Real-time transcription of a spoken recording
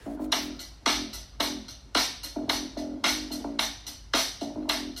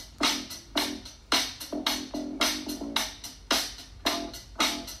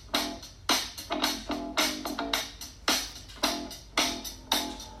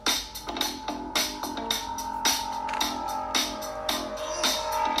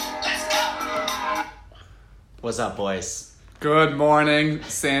What's up, boys? Good morning,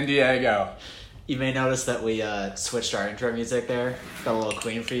 San Diego. You may notice that we switched our intro music there. Got a little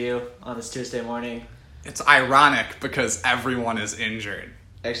Queen for you on this Tuesday morning. It's ironic because everyone is injured.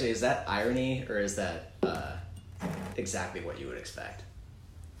 Actually, is that irony or is that exactly what you would expect?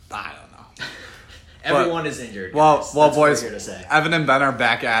 I don't know. Everyone is injured. Well, guys. That's what boys. we're here to say. Evan and Ben are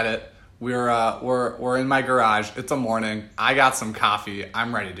back at it. We're in my garage. It's a morning. I got some coffee.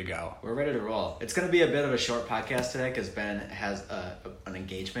 I'm ready to go. We're ready to roll. It's going to be a bit of a short podcast today because Ben has an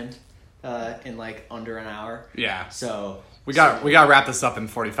engagement in like under an hour. Yeah. So we got to wrap this up in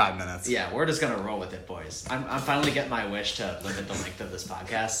 45 minutes. Yeah, we're just going to roll with it, boys. I'm finally getting my wish to limit the length of this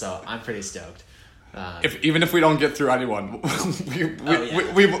podcast, so I'm pretty stoked. Even if we don't get through anyone,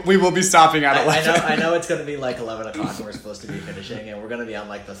 we will be stopping at 11. I know it's going to be like 11 o'clock and we're supposed to be finishing, and we're going to be on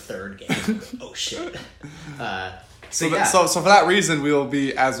like the third game. Oh, shit. So for that reason, we will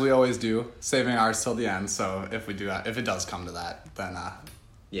be, as we always do, saving ours till the end. So if it does come to that, then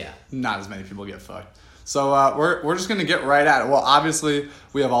not as many people get fucked. So we're just gonna get right at it. Well, obviously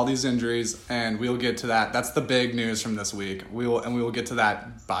we have all these injuries, and we'll get to that. That's the big news from this week. We will get to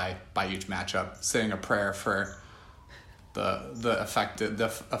that by each matchup, saying a prayer for the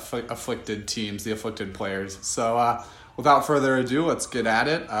afflicted teams, the afflicted players. So without further ado, let's get at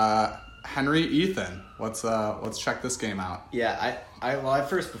it. Henry, Ethan, let's check this game out. Yeah, I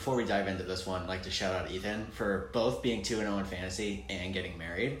first, before we dive into this one, like to shout out Ethan for both being 2-0 in fantasy and getting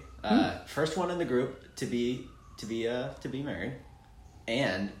married. First one in the group to be married,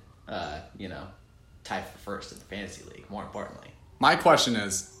 and tie for first in the fantasy league. More importantly, my question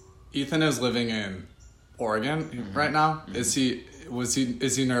is, Ethan is living in Oregon right now. Mm-hmm.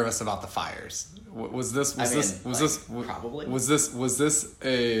 Is he nervous about the fires? Was this probably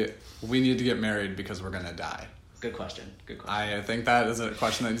a we need to get married because we're gonna die? Good question. I think that is a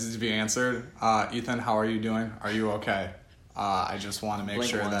question that needs to be answered. Ethan, how are you doing? Are you okay? I just want to make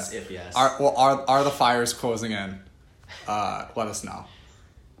Blink sure once, that if yes. Are the fires closing in? Let us know.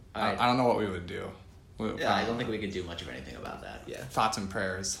 I don't know what we would do. I don't think we could do much of anything about that. Yeah. Thoughts and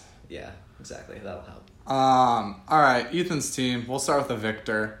prayers. Yeah, exactly. That'll help. All right, Ethan's team. We'll start with the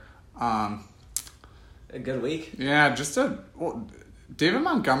victor. A good week. Yeah, David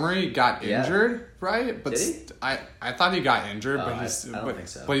Montgomery got injured, right? But did he? I thought he got injured, I don't think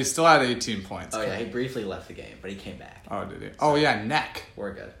so. But he still had 18 points. Oh yeah, he briefly left the game, but he came back. Oh, did he? Oh yeah, neck.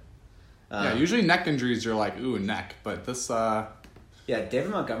 We're good. Yeah, usually neck injuries, you're like, ooh, neck. But this, Yeah,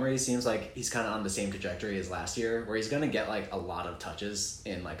 David Montgomery seems like he's kind of on the same trajectory as last year, where he's going to get like a lot of touches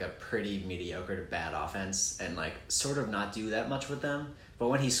in like a pretty mediocre to bad offense and like sort of not do that much with them. But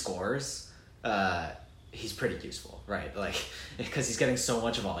when he scores, he's pretty useful, right? Like, because he's getting so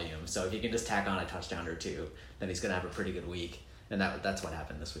much volume. So if you can just tack on a touchdown or two, then he's going to have a pretty good week. And that's what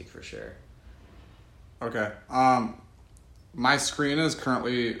happened this week for sure. Okay. My screen is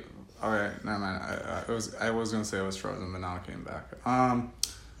currently... Okay, never mind. I was going to say it was frozen, but now it came back.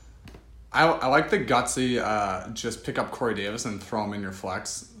 I like the gutsy, just pick up Corey Davis and throw him in your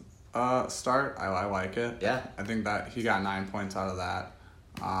flex start. I like it. Yeah. I think that he got 9 points out of that.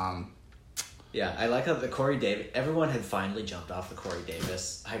 Yeah, I like how the Corey Davis... Everyone had finally jumped off the Corey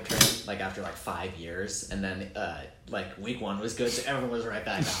Davis hype train, like, after, 5 years. And then, week one was good, so everyone was right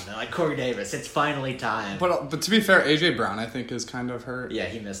back on. They're like, Corey Davis, it's finally time. But to be fair, A.J. Brown, I think, is kind of hurt. Yeah,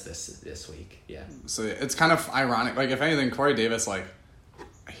 he missed this week, yeah. So it's kind of ironic. Like, if anything, Corey Davis,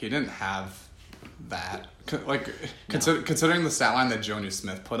 he didn't have that. Considering the stat line that Jonnu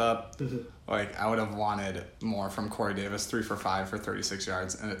Smith put up, I would have wanted more from Corey Davis. 3 for 5 for 36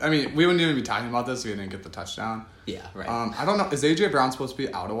 yards. And we wouldn't even be talking about this if he didn't get the touchdown. Yeah, right. I don't know. Is A.J. Brown supposed to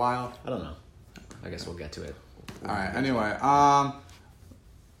be out a while? I don't know. I guess we'll get to it. All right. Anyway, now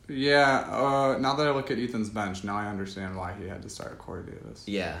that I look at Ethan's bench, now I understand why he had to start Corey Davis.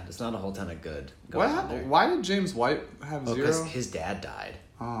 Yeah, there's not a whole ton of good. What happened? Why did James White have 0? Because his dad died.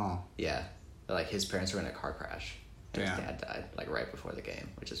 Oh. Yeah. His parents were in a car crash. And Damn. his dad died, right before the game,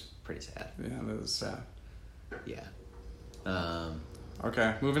 which is pretty sad. Yeah, that is sad. Yeah.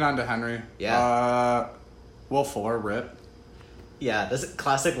 Okay, moving on to Henry. Yeah. Will Fuller, rip. Yeah, this is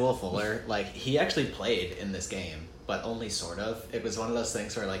classic Will Fuller. He actually played in this game, but only sort of. It was one of those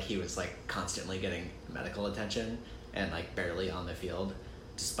things where, he was, constantly getting medical attention and, barely on the field,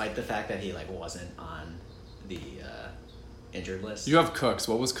 despite the fact that he, wasn't on the injured list. You have Cooks.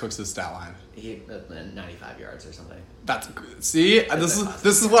 What was Cooks' stat line? He 95 yards or something. This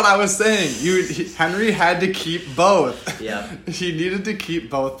is what I was saying. Henry had to keep both. Yeah. He needed to keep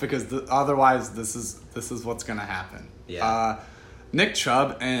both because otherwise this is what's gonna happen. Yeah. Nick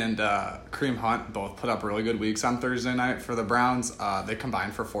Chubb and Kareem Hunt both put up really good weeks on Thursday night for the Browns. They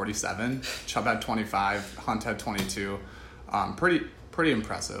combined for 47. Chubb had 25. Hunt had 22. Pretty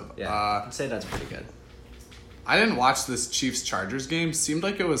impressive. Yeah, I'd say that's pretty good. I didn't watch this Chiefs-Chargers game. Seemed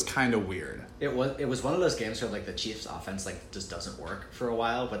like it was kind of weird. It was one of those games where like the Chiefs offense like just doesn't work for a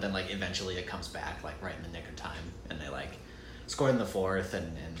while, but then like eventually it comes back like right in the nick of time, and they like scored in the fourth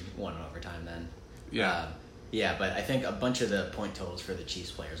and won in overtime then. Yeah. Yeah, but I think a bunch of the point totals for the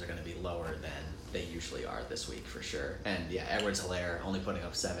Chiefs players are going to be lower than they usually are this week for sure. And yeah, Edwards-Helaire only putting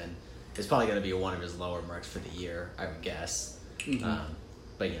up 7 is probably going to be one of his lower marks for the year, I would guess. Mm-hmm.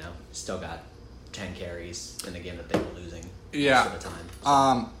 But still got 10 carries in a game that they were losing most of the time.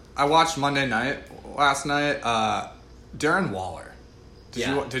 So. I watched Monday night last night. Darren Waller.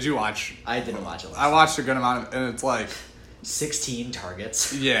 Did you watch? I didn't watch it last night. I watched a good amount, and it's like 16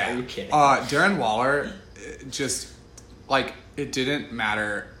 targets. Yeah. Are you kidding? Darren Waller, just like it didn't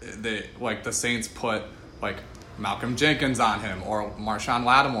matter. The Saints put like Malcolm Jenkins on him or Marshawn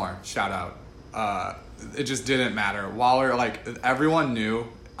Lattimore. Shout out. It just didn't matter. Waller, like everyone knew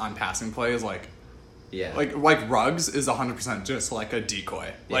on passing plays, like. Yeah. Like Ruggs is 100% just like a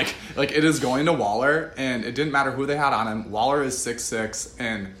decoy. Yeah. Like it is going to Waller, and it didn't matter who they had on him. Waller is 6'6"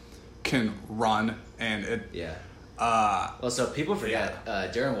 and can run, and it. Yeah. So people forget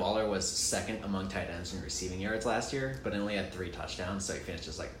Darren Waller was second among tight ends in receiving yards last year, but only had 3 touchdowns, so he finished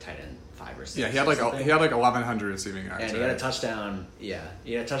as like tight end 5 or 6. Yeah, he had like 1,100 receiving yards. And he had a touchdown. Yeah,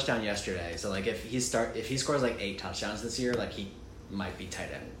 he had a touchdown yesterday. So like if he scores like 8 touchdowns this year, like he might be tight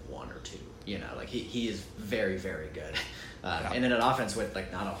end 1 or 2. Like he is very, very good. And in an offense with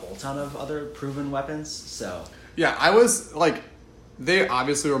like not a whole ton of other proven weapons. So yeah, I was like, they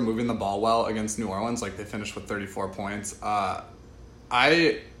obviously were moving the ball well against New Orleans. Like they finished with 34 points. I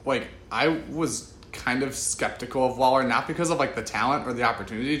was kind of skeptical of Waller, not because of like the talent or the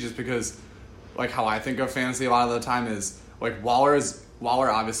opportunity, just because like how I think of fantasy a lot of the time is like Waller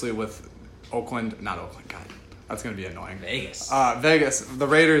obviously with not Oakland, God. That's going to be annoying. Vegas. The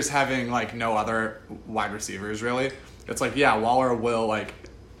Raiders having, like, no other wide receivers, really. It's like, yeah, Waller will, like,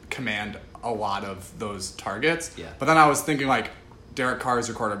 command a lot of those targets. Yeah. But then I was thinking, like, Derek Carr is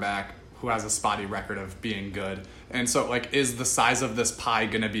your quarterback who has a spotty record of being good. And so, like, is the size of this pie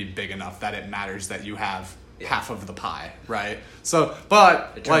going to be big enough that it matters that you have half of the pie, right? So,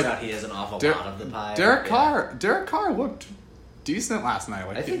 but... It turns out he is an awful lot of the pie. Derek Carr looked... decent last night.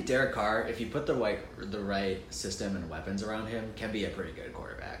 I think Derek Carr, if you put the right system and weapons around him, can be a pretty good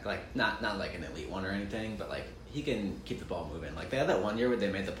quarterback. Like not like an elite one or anything, but like he can keep the ball moving. Like they had that one year where they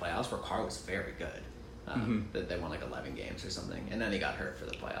made the playoffs where Carr was very good. That they won like 11 games or something, and then he got hurt for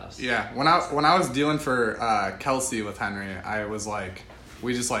the playoffs. Yeah, when I was dealing for Kelsey with Henry, I was like,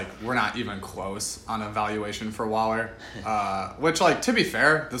 we're not even close on a valuation for Waller. Which like to be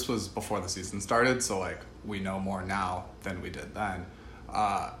fair, this was before the season started, so like. We know more now than we did then.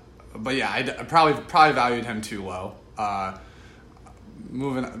 But yeah, I probably valued him too low.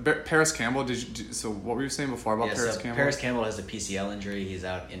 Paris Campbell, so what were you saying before about Paris Campbell? Paris Campbell has a PCL injury. He's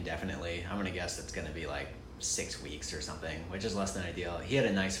out indefinitely. I'm going to guess it's going to be like 6 weeks or something, which is less than ideal. He had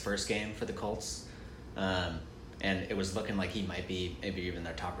a nice first game for the Colts. And it was looking like he might be maybe even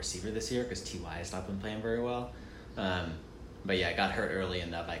their top receiver this year because T.Y. has not been playing very well. But yeah, got hurt early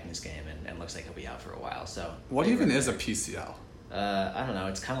in the Vikings game and looks like he'll be out for a while. So what even is a PCL? I don't know.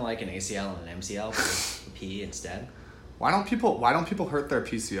 It's kind of like an ACL and an MCL, but with a P instead. Why don't people hurt their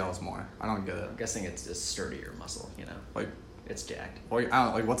PCLs more? I don't get it. I'm guessing it's a sturdier muscle, Like it's jacked. Well, I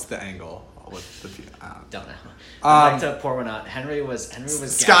don't like what's the angle with the don't know. I'd like to pour one out. Henry was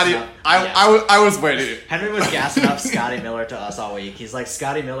Scotty. I was waiting. Henry was gassing up Scotty Miller to us all week. He's like,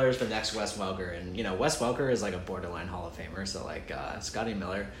 Scotty Miller is the next Wes Welker, and Wes Welker is like a borderline Hall of Famer. So like Scotty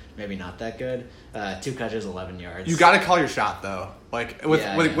Miller, maybe not that good. 2 catches, 11 yards. You got to call your shot though. Like with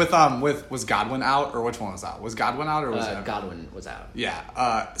was Godwin out or which one was out? Was Godwin out or was Godwin was out?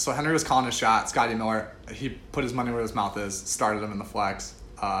 Yeah. So Henry was calling a shot. Scotty Miller, he put his money where his mouth is. Started him in the flex.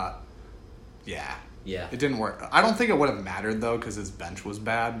 Yeah. It didn't work. I don't think it would have mattered though because his bench was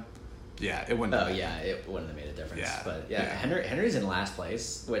bad. Yeah, it wouldn't. It wouldn't have made a difference. Yeah. But Henry's in last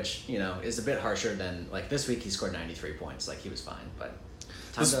place, which is a bit harsher than like this week. He scored 93 points. Like he was fine, but.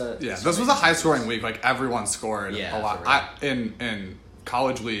 This was a high scoring week. Like everyone scored a lot. In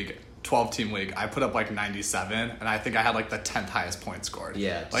college league, 12-team league, I put up like 97, and I think I had like the 10th highest point scored.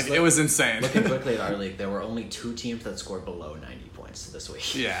 Yeah, like it was insane. Looking quickly at our league, there were only 2 teams that scored below 90 points this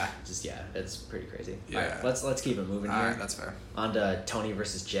week. Yeah, it's pretty crazy. Yeah, all right, let's keep it moving here. All right, that's fair. On to Tony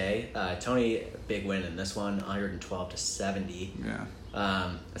versus Jay. Tony, big win in this one, 112-70.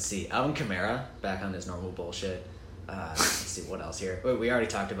 Yeah. Let's see, Alvin Kamara back on his normal bullshit. Let's see what else here. We already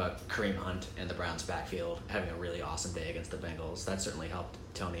talked about Kareem Hunt and the Browns backfield having a really awesome day against the Bengals. That certainly helped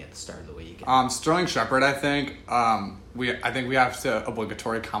Tony at the start of the week. Sterling Shepard, I think we have to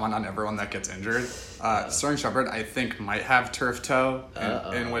obligatory comment on everyone that gets injured. Sterling Shepard, I think, might have turf toe,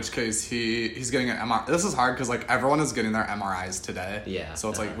 in which case he's getting an MRI. This is hard because like everyone is getting their MRIs today. Yeah. So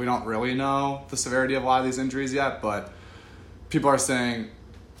it's like we don't really know the severity of a lot of these injuries yet, but people are saying.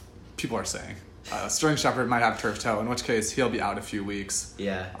 Sterling Shepard might have turf toe, in which case he'll be out a few weeks.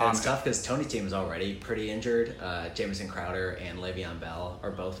 Yeah, it's tough because Tony's team is already pretty injured. Jamison Crowder and Le'Veon Bell are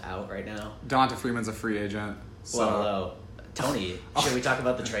both out right now. Devonta Freeman's a free agent. So. Well, Tony, should we talk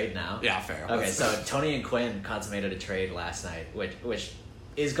about the trade now? Yeah, fair. Okay, so Tony and Quinn consummated a trade last night, which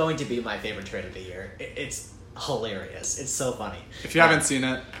is going to be my favorite trade of the year. It's hilarious. It's so funny. If you haven't seen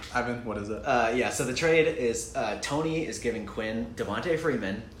it, Ivan, what is it? So the trade is Tony is giving Quinn Devonta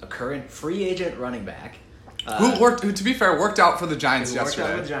Freeman, a current free agent running back. Who, to be fair, worked out for the Giants yesterday.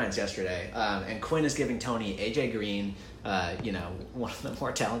 Worked out with the Giants yesterday. And Quinn is giving Tony AJ Green, one of the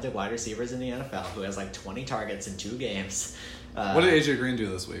more talented wide receivers in the NFL, who has like 20 targets in 2 games. What did AJ Green do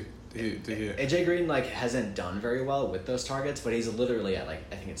this week? AJ Green hasn't done very well with those targets, but he's literally at I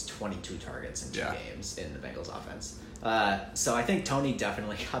think it's 22 targets in 2 games in the Bengals offense. So I think Tony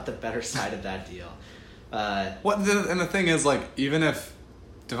definitely got the better side of that deal. And the thing is, even if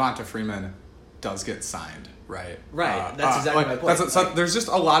Devonta Freeman does get signed, right? Right. That's exactly my point. There's just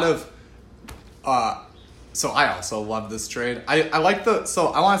a lot of. So I also love this trade. I like the. So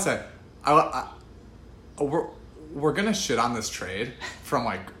I want to say, we're gonna shit on this trade from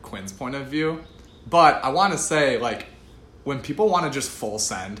Quinn's point of view, but I want to say when people want to just full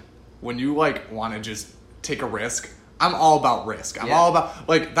send, when you want to just take a risk, I'm all about risk. I'm all about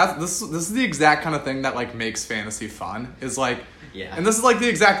this is the exact kind of thing that makes fantasy fun. Is and this is the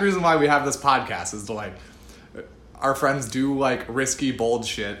exact reason why we have this podcast is to our friends do risky bold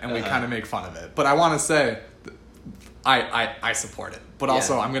shit and we kind of make fun of it. But I want to say I support it, but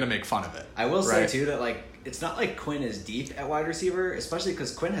also I'm gonna make fun of it. I will say too that it's not like Quinn is deep at wide receiver, especially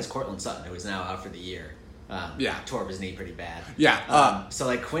because Quinn has Cortland Sutton, who is now out for the year. Tore up his knee pretty bad.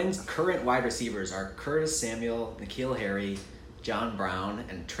 So Quinn's current wide receivers are Curtis Samuel, N'Keal Harry, John Brown,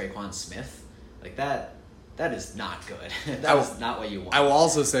 and Traquan Smith. That is not good. That is not what you want. I will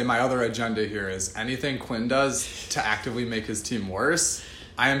also say my other agenda here is anything Quinn does to actively make his team worse,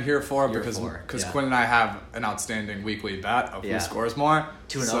 I am here for because Quinn and I have an outstanding weekly bet of who scores more.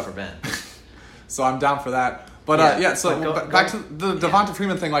 2-0 for Ben. So I'm down for that. But back to the Devonta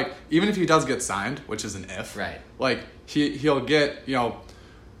Freeman thing, even if he does get signed, which is an if, right? He'll get,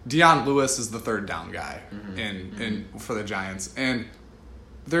 Dion Lewis is the third down guy in for the Giants. And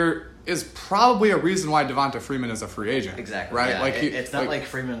there is probably a reason why Devonta Freeman is a free agent. Exactly. Right? Yeah. It's not like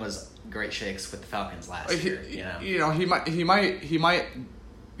Freeman was great shakes with the Falcons last year. He might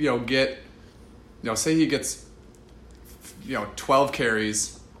get, say he gets 12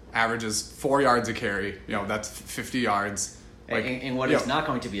 carries, averages 4 yards a carry, that's 50 yards. And what is not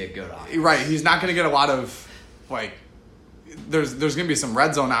going to be a good offense. Right, he's not going to get a lot of, there's going to be some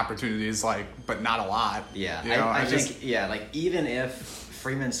red zone opportunities, but not a lot. Yeah, I think, even if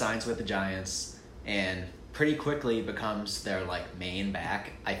Freeman signs with the Giants and pretty quickly becomes their, main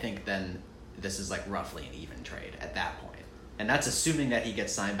back, I think then this is, roughly an even trade at that point. And that's assuming that he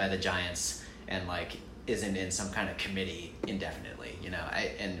gets signed by the Giants and, isn't in some kind of committee indefinitely,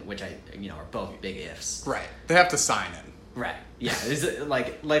 which are both big ifs. Right. They have to sign him. Right. Yeah.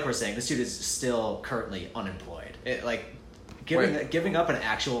 Like we're saying, this dude is still currently unemployed. Giving up an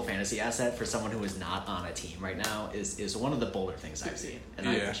actual fantasy asset for someone who is not on a team right now is one of the bolder things I've seen, and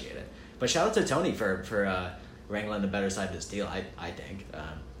I appreciate it. But shout out to Tony for wrangling the better side of this deal. I think,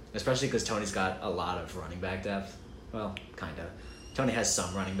 especially because Tony's got a lot of running back depth. Well, kind of. Tony has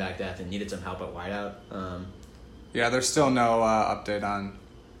some running back depth and needed some help at wideout. There's still no update on.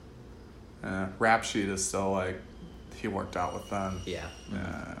 Rap Sheet is still he worked out with them. Yeah.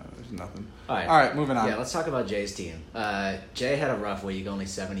 There's nothing. All right, moving on. Yeah, let's talk about Jay's team. Jay had a rough week, only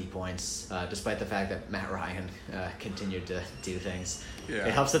 70 points, despite the fact that Matt Ryan continued to do things. Yeah.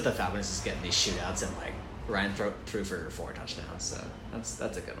 It helps that the Falcons is getting these shootouts and Ryan threw for 4 touchdowns, so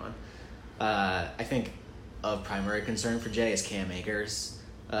that's a good one. I think of primary concern for Jay is Cam Akers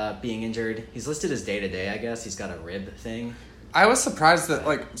being injured. He's listed as day-to-day, I guess. He's got a rib thing. I was surprised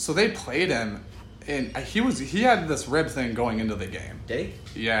that so they played him and he had this rib thing going into the game. Did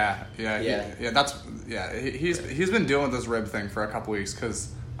he? Yeah. He's been dealing with this rib thing for a couple weeks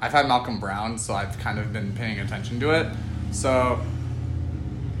because I've had Malcolm Brown, so I've kind of been paying attention to it. So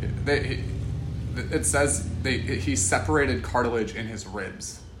it says he separated cartilage in his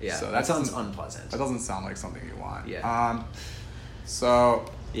ribs. Yeah, so that sounds unpleasant. That doesn't sound like something you want. Yeah.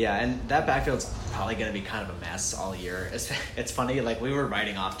 Yeah, and that backfield's probably going to be kind of a mess all year. It's funny, like, we were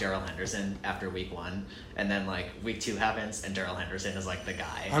writing off Darrell Henderson after week 1, and then, like, week 2 happens, and Darrell Henderson is, like, the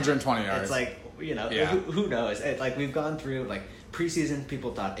guy. 120 yards. It's like, you know, who knows? Like, we've gone through, like, preseason,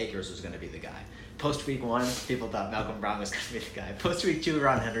 people thought Akers was going to be the guy. Post week 1, people thought Malcolm Brown was going to be the guy. Post week 2,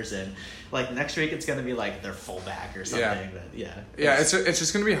 Ron Henderson. Like, next week, it's going to be, like, their fullback or something. It's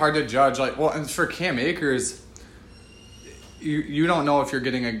just going to be hard to judge. Like, well, and for Cam Akers... You don't know if you're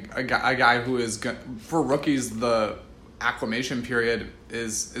getting a guy who is for rookies. The acclimation period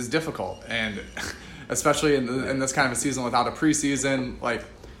is difficult, and especially in this kind of a season without a preseason, like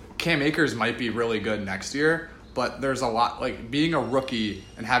Cam Akers might be really good next year, but there's a lot, like being a rookie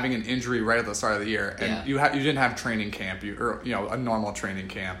and having an injury right at the start of the year, and you didn't have training camp, or a normal training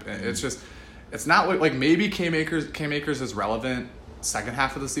camp. Mm-hmm. It's not like maybe Cam Akers is relevant second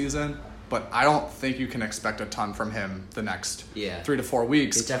half of the season. But I don't think you can expect a ton from him the next 3 to 4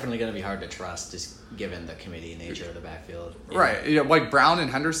 weeks. It's definitely going to be hard to trust, just given the committee nature of the backfield. Right. Yeah, like Brown and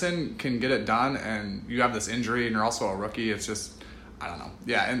Henderson can get it done, and you have this injury, and you're also a rookie. It's just, I don't know.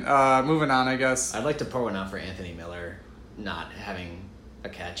 Yeah, and moving on, I guess. I'd like to pour one out for Anthony Miller not having a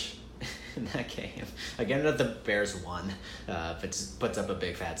catch in that game. Again, that the Bears won, but puts up a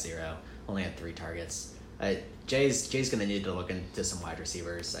big fat 0. Only had 3 targets. Jay's going to need to look into some wide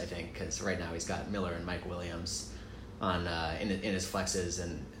receivers, I think, because right now he's got Miller and Mike Williams on in his flexes,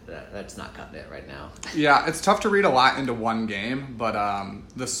 and that's not cutting it right now. Yeah, it's tough to read a lot into one game, but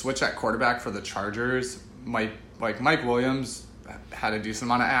the switch at quarterback for the Chargers Mike Williams had a decent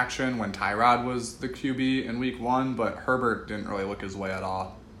amount of action when Tyrod was the QB in week 1, but Herbert didn't really look his way at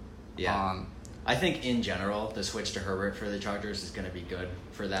all. Yeah. I think in general, the switch to Herbert for the Chargers is going to be good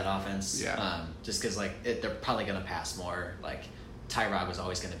for that offense. Yeah. Just because they're probably going to pass more. Like Tyrod was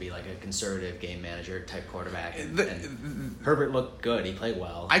always going to be like a conservative game manager type quarterback, and Herbert looked good. He played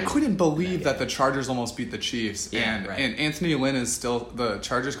well. I couldn't believe that the Chargers almost beat the Chiefs, and Anthony Lynn is still the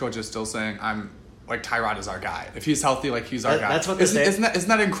Chargers coach is still saying Tyrod is our guy. If he's healthy, he's our guy. That's what isn't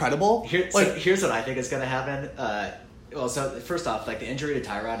that incredible? Here's what I think is going to happen. Well, so first off, the injury to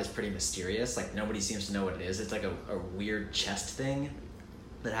Tyrod is pretty mysterious. Nobody seems to know what it is. It's a weird chest thing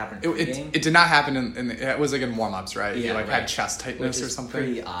that happened in the game. It did not happen it was in warm-ups, right? Yeah, he had chest tightness or something.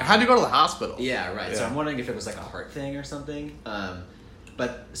 Pretty odd. And had to go to the hospital. Yeah, right. Yeah. So I'm wondering if it was a heart thing or something.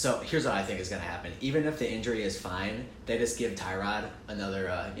 But so here's what I think is going to happen. Even if the injury is fine, they just give Tyrod another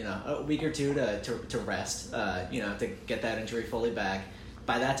a week or 2 to rest, to get that injury fully back.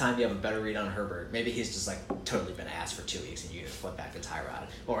 By that time, you have a better read on Herbert. Maybe he's just totally been ass for 2 weeks, and you just flip back to Tyrod,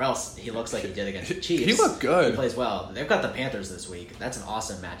 or else he looks like he did against the Chiefs. He looked good. He plays well. They've got the Panthers this week. That's an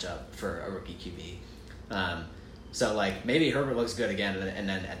awesome matchup for a rookie QB. So maybe Herbert looks good again, and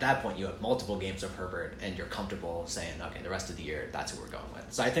then at that point you have multiple games of Herbert, and you're comfortable saying, okay, the rest of the year that's who we're going with.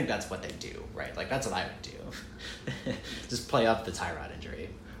 So I think that's what they do, right? That's what I would do. Just play up the Tyrod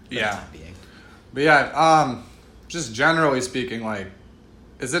injury. For the time being. But yeah, just generally speaking,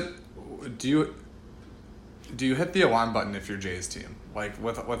 do you hit the alarm button if you're Jay's team? I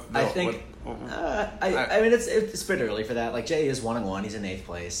mean it's a bit early for that. Jay is 1-1. He's in 8th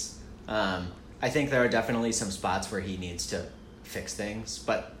place. I think there are definitely some spots where he needs to fix things,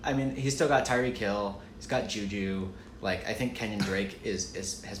 but I mean he's still got Tyreek Hill. He's got Juju. I think Kenyon Drake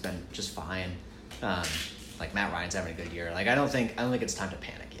has been just fine. Matt Ryan's having a good year. I don't think it's time to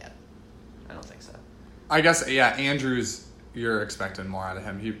panic yet. I don't think so. I guess Andrews. You're expecting more out of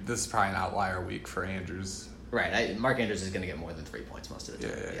him. This is probably an outlier week for Andrews. Right. Mark Andrews is going to get more than 3 points most of the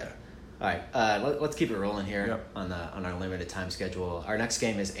time. Yeah. All right. Let's keep it rolling here on our limited time schedule. Our next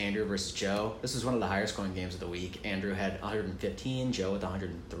game is Andrew versus Joe. This is one of the higher scoring games of the week. Andrew had 115. Joe with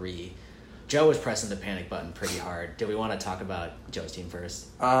 103. Joe was pressing the panic button pretty hard. Do we want to talk about Joe's team first?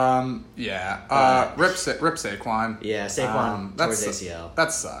 Yeah. Rip Saquon. Yeah, Saquon towards ACL.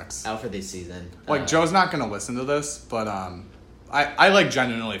 That sucks. Out for the season. Joe's not going to listen to this, but I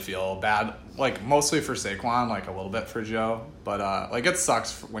genuinely feel bad. Mostly for Saquon, a little bit for Joe. But it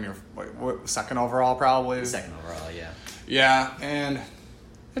sucks when you're second overall probably. Second overall, yeah. Yeah, and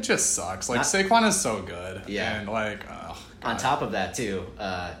it just sucks. Saquon is so good. Yeah. And on top of that, too,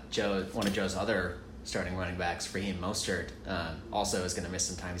 one of Joe's other starting running backs, Raheem Mostert, also is going to miss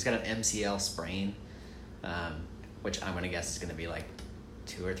some time. He's got an MCL sprain, which I'm going to guess is going to be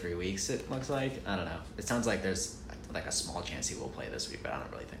 2 or 3 weeks, it looks like. I don't know. It sounds like there's a small chance he will play this week, but I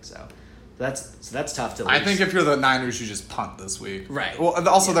don't really think so. That's tough to lose. I think if you're the Niners, you just punt this week. Right. Well,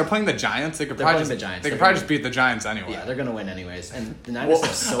 also, they're playing the Giants. They could probably just beat the Giants anyway. Yeah, they're going to win anyways. And the Niners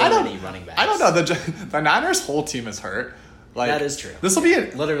have so many running backs. I don't know. The Niners' whole team is hurt. Like, that is true. This will be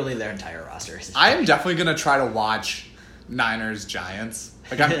literally their entire roster. I am definitely gonna try to watch Niners Giants.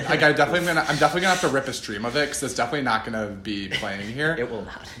 I'm definitely gonna have to rip a stream of it because it's definitely not gonna be playing here. It will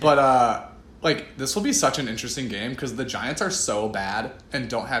not. But this will be such an interesting game because the Giants are so bad and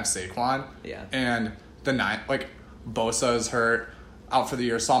don't have Saquon. Yeah. And Bosa is hurt, out for the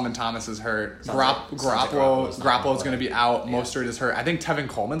year. Solomon Thomas is hurt. Garoppolo is going to be out. Yeah. Mostert is hurt. I think Tevin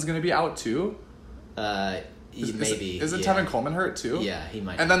Coleman's going to be out too. Maybe. Isn't Tevin Coleman hurt too? Yeah, he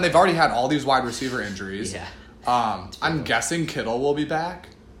might. And then they've already had all these wide receiver injuries. Yeah. I'm guessing Kittle will be back.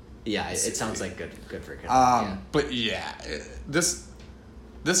 Yeah, it sounds like good for Kittle. But yeah, this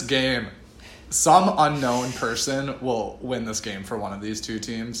game, some unknown person will win this game for one of these two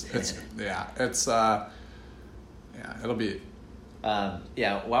teams. It'll be. While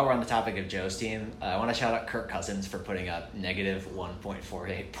we're on the topic of Joe's team, I want to shout out Kirk Cousins for putting up negative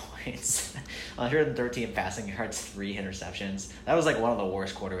 1.48 points, 113 passing yards, 3 interceptions. That was like one of the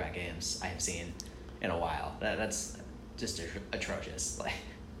worst quarterback games I have seen in a while. That's just atrocious, like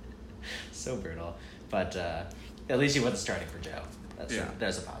so brutal. But at least he wasn't starting for Joe.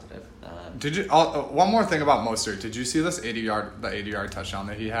 There's a positive. Did you? One more thing about Mostert. Did you see this 80-yard touchdown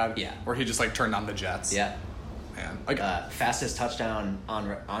that he had? Yeah. Where he just turned on the Jets. Yeah. Man, fastest touchdown on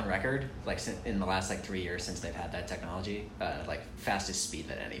record, in the last 3 years since they've had that technology. Fastest speed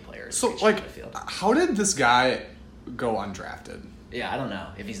that any player has reached on the field. How did this guy go undrafted? Yeah, I don't know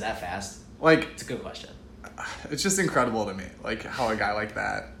if he's that fast. It's a good question. It's just incredible to me, how a guy like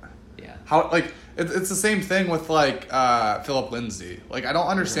that. Yeah. How it's the same thing with Philip Lindsay. I don't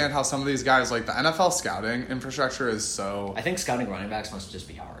understand how some of these guys the NFL scouting infrastructure is so. I think scouting running backs must just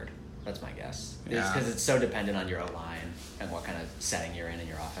be hard. That's my guess. Yeah. Because it's so dependent on your O-line and what kind of setting you're in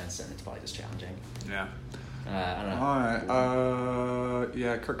your offense, and it's probably just challenging. Yeah. I don't know. All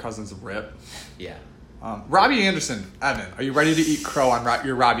right. Kirk Cousins rip. Yeah. Robbie Anderson, Evan, are you ready to eat crow on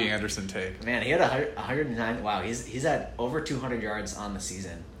your Robbie Anderson take? Man, he had 109. Wow, he's at over 200 yards on the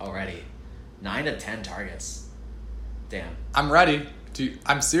season already. 9 to 10 targets. Damn. I'm ready.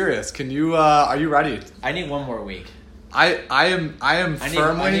 I'm serious. Can you? Are you ready? I need one more week. I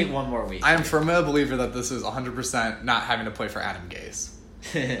need one more week. I am firmly a believer that this is 100% not having to play for Adam Gase.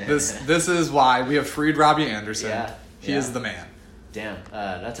 This is why we have freed Robbie Anderson. Yeah, he is the man. Damn,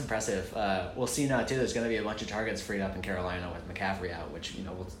 that's impressive. We'll see now too. There's going to be a bunch of targets freed up in Carolina with McCaffrey out, which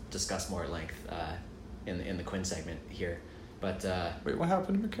we'll discuss more at length in the Quinn segment here. But wait, what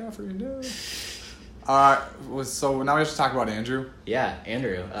happened to McCaffrey? No. So now we have to talk about Andrew. Yeah,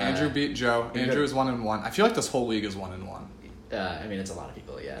 Andrew. Andrew beat Joe. Andrew is 1-1. I feel like this whole league is 1-1. I mean, it's a lot of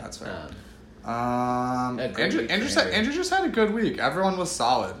people. Yeah, that's right. Andrew just had a good week. Everyone was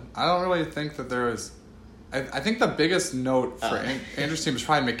solid. I don't really think that there was. I think the biggest note for Andrew's team is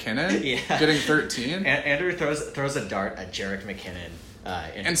probably McKinnon getting 13. Andrew throws a dart at Jerick McKinnon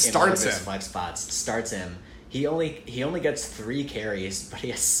and starts him. Flex spots. Starts him. He only gets 3 carries, but he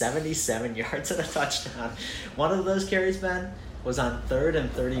has 77 yards and a touchdown. One of those carries, Ben, was on 3rd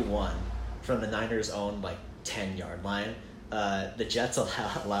and 31 from the Niners' own 10-yard line. The Jets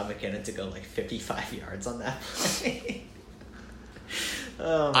allow McKinnon to go 55 yards on that play.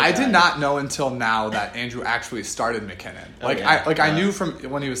 I did not know until now that Andrew actually started McKinnon. I knew from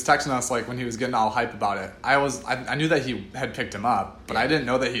when he was texting us, when he was getting all hype about it. I knew that he had picked him up, but I didn't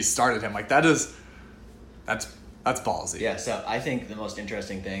know that he started him. That's ballsy. Yeah, so I think the most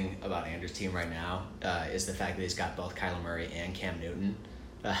interesting thing about Andrew's team right now is the fact that he's got both Kyler Murray and Cam Newton.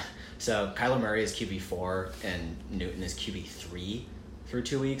 So Kyler Murray is QB4 and Newton is QB3 through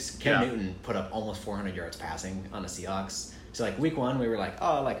 2 weeks. Cam Newton put up almost 400 yards passing on the Seahawks. So week 1 we were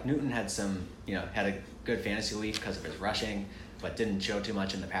Newton had had a good fantasy week because of his rushing, but didn't show too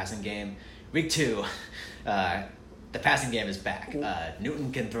much in the passing game. Week 2, the passing game is back.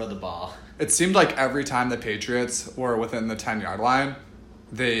 Newton can throw the ball. It seemed like every time the Patriots were within the 10-yard line,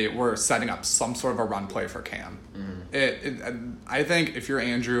 they were setting up some sort of a run play for Cam. Mm-hmm. I think if you're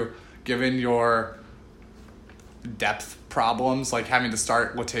Andrew, given your depth problems, having to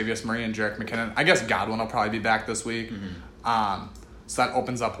start Latavius Murray and Jerick McKinnon, I guess Godwin will probably be back this week. Mm-hmm. So that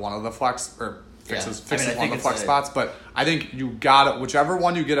opens up one of the flex, or fixes one of the flex spots. But I think you got it. Whichever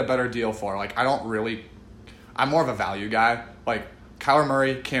one you get a better deal for. I'm more of a value guy. Kyler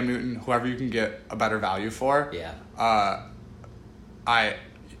Murray, Cam Newton, whoever you can get a better value for. Yeah.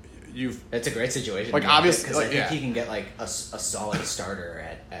 It's a great situation. Obviously, because I think he can get a solid starter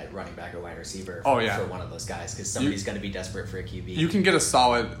at running back or wide receiver. For one of those guys, because somebody's going to be desperate for a QB. You can get a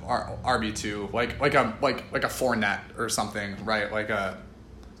solid RB2, like a Fournette or something, right?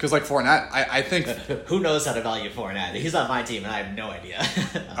 Because like Fournette, I think who knows how to value Fournette? He's on my team, and I have no idea.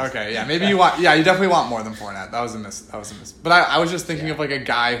 Okay, yeah, maybe you want. Yeah, you definitely want more than Fournette. That was a miss. But I was just thinking of like a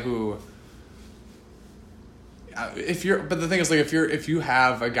guy who. But the thing is, like, if you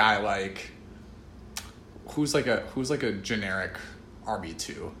have a guy like, who's like a generic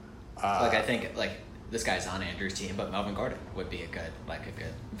RB2. I think like this guy's on Andrew's team, but Melvin Gordon would be a good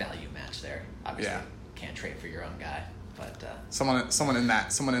value match there. Obviously, can't trade for your own guy. But someone in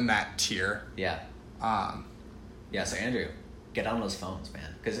that tier. Yeah. Yeah. So Andrew, get on those phones,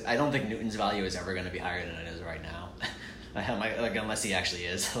 man, because I don't think Newton's value is ever going to be higher than it is right now. Unless he actually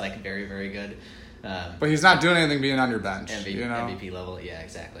is like very, very good. But he's not doing anything being on your bench. MVP level, yeah,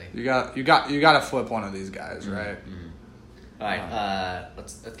 exactly. You got to flip one of these guys, right? Mm-hmm. All right.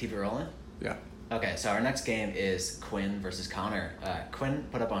 Let's keep it rolling. Yeah. Okay. So our next game is Quinn versus Connor. Quinn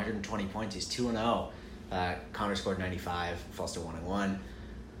put up 120 points. He's 2-0. Connor scored 95, falls to 1-1.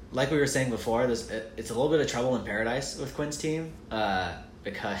 Like we were saying before, it's a little bit of trouble in paradise with Quinn's team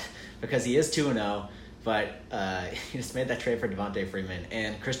because he is 2-0, but he just made that trade for Devontae Freeman,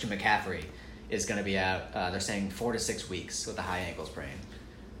 and Christian McCaffrey is going to be out. They're saying 4 to 6 weeks with a high ankle sprain.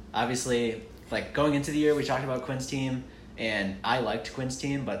 Obviously, like going into the year, we talked about Quinn's team, and I liked Quinn's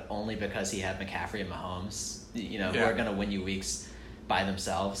team, but only because he had McCaffrey and Mahomes, who are going to win you weeks by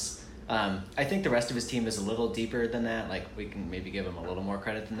themselves. I think the rest of his team is a little deeper than that. Like, we can maybe give him a little more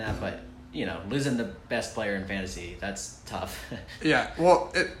credit than that, but, losing the best player in fantasy, that's tough. Yeah,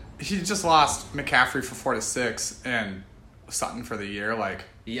 well, he just lost McCaffrey for 4 to 6 and Sutton for the year, like...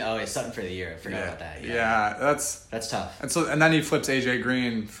 Yeah, Sutton for the year. I forgot about that. Yeah, that's tough. And then he flips AJ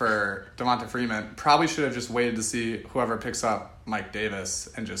Green for Devonta Freeman. Probably should have just waited to see whoever picks up Mike Davis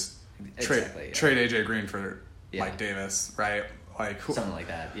and just trade AJ Green for Mike Davis, right? Like something like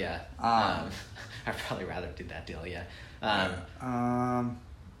that. Yeah. I'd probably rather do that deal. Yeah.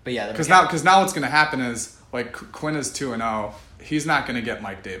 But yeah, because now what's going to happen is like Quinn is 2-0. He's not going to get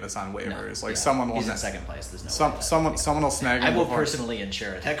Mike Davis on waivers. Someone will. He's in second place. There's no. Someone will snag him. I will personally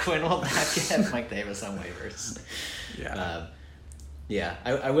ensure that Quinn will not get Mike Davis on waivers. Yeah. Yeah.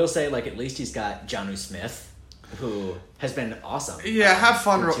 I will say, like, at least he's got Jonnu Smith, who has been awesome. Yeah. Have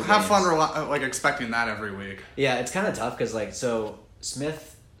fun. Like expecting that every week. Yeah, it's kind of tough because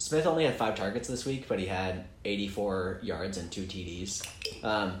Smith only had 5 targets this week, but he had 84 yards and 2 TDs.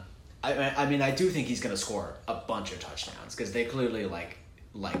 I mean, I do think he's going to score a bunch of touchdowns because they clearly like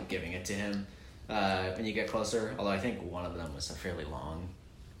giving it to him when you get closer. Although I think one of them was a fairly long,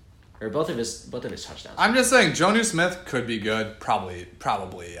 or both of his touchdowns. I'm just saying, Jonnu Smith could be good. Probably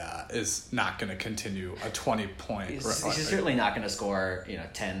is not going to continue a 20-point. He's certainly not going to score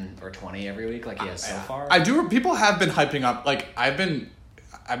 10 or 20 every week like he has so far. People have been hyping up. Like I've been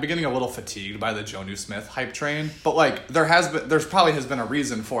getting a little fatigued by the Jonnu Smith hype train, but like there's probably has been a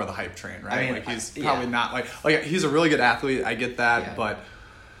reason for the hype train, right? I mean, he's probably not like he's a really good athlete. I get that, but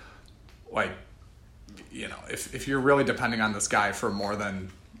like if you're really depending on this guy for more than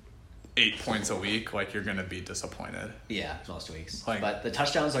 8 points a week, like you're gonna be disappointed. Yeah, most weeks. But the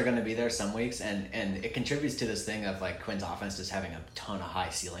touchdowns are gonna be there some weeks, and it contributes to this thing of like Quinn's offense just having a ton of high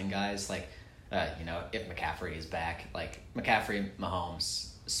ceiling guys. Like if McCaffrey is back, like McCaffrey, Mahomes,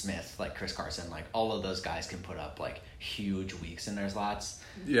 Smith, like Chris Carson, like all of those guys can put up like huge weeks in their slots.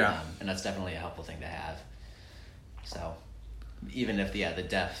 Yeah. And that's definitely a helpful thing to have. So even if the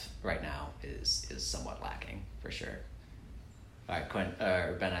depth right now is somewhat lacking for sure. All right, Quinn,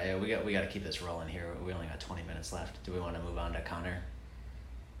 Ben, we got to keep this rolling here. We only got 20 minutes left. Do we want to move on to Connor?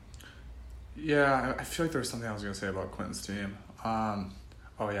 Yeah, I feel like there was something I was going to say about Quinn's team.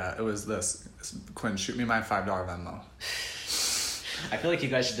 Oh yeah, it was this. Quinn, shoot me my $5 Venmo. I feel like you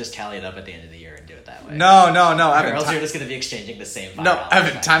guys should just tally it up at the end of the year and do it that way. No, Evan. Or else you're just going to be exching the same $5. No,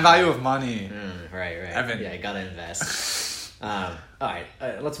 Evan, time value of money. Right. Evan. Yeah, you got to invest. All right,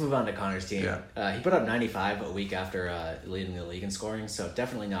 let's move on to Connor's team. Yeah. He put up 95 a week after leading the league in scoring, so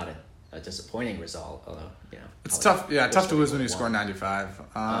definitely not a disappointing result, although, It's tough. Yeah, tough to lose when you score 95.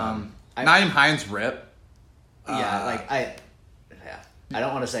 Naeem Hines rip. I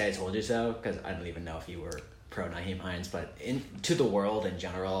don't want to say I told you so, because I don't even know if you were pro Naeem Hines, but to the world in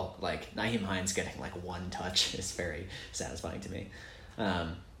general, like Naeem Hines getting like 1 touch is very satisfying to me.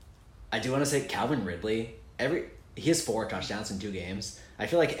 I do want to say Calvin Ridley, he has 4 touchdowns in 2 games. I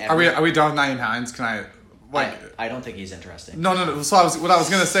feel like are we done with Naeem Hines? Can I I don't think he's interesting. No. So what I was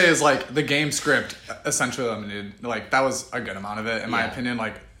gonna say is like the game script essentially eliminated. Like that was a good amount of it in my opinion.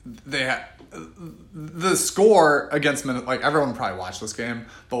 Like they had the score against like everyone probably watched this game,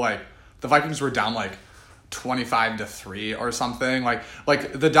 but like the Vikings were down like 25-3 or something. Like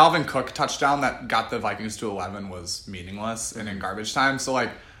the Dalvin Cook touchdown that got the Vikings to 11 was meaningless and in garbage time. So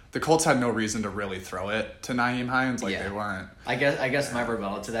like the Colts had no reason to really throw it to Nyheim Hines. Like, they weren't. I guess my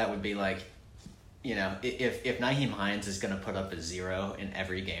rebuttal to that would be like, you know, if Nyheim Hines is going to put up a 0 in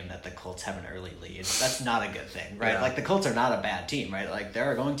every game that the Colts have an early lead, that's not a good thing, right? Yeah. Like, the Colts are not a bad team, right? Like, there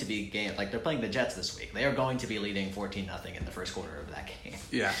are going to be games, like, they're playing the Jets this week. They are going to be leading 14-0 in the first quarter of that game.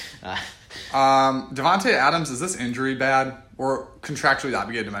 Yeah. Davante Adams, is this injury bad? We're contractually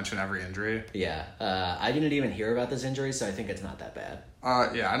obligated to mention every injury. Yeah. I didn't even hear about this injury, so I think it's not that bad.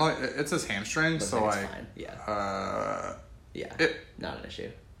 Yeah, I know it's his hamstring, so like, it's fine. Yeah. Not an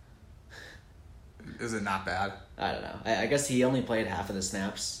issue. Is it not bad? I don't know. I guess he only played half of the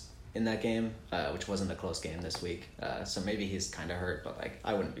snaps in that game, which wasn't a close game this week. So maybe he's kind of hurt, but like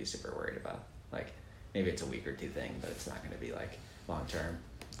I wouldn't be super worried about. Like maybe it's a week or two thing, but it's not going to be like long term.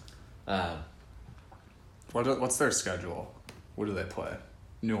 What's their schedule? What do they play?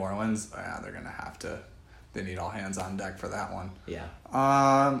 New Orleans? Yeah, they're gonna have to. They need all hands on deck for that one. Yeah.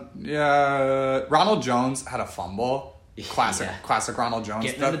 Yeah. Ronald Jones had a fumble. Classic Ronald Jones.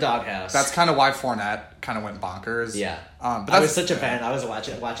 Getting in the doghouse. That's kind of why Fournette kind of went bonkers. Yeah. But I was such a fan. I was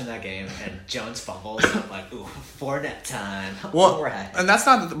watching that game, and Jones fumbles, and I'm like, ooh, Fournette time. Well, all right. And that's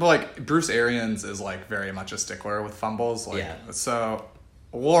not, but like, Bruce Arians is like very much a stickler with fumbles. Like, so,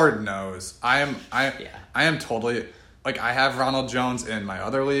 Lord knows. I am totally, like, I have Ronald Jones in my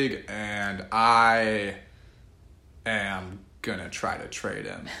other league, and I am gonna try to trade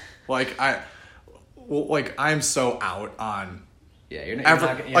him. I'm so out on. Yeah, you're not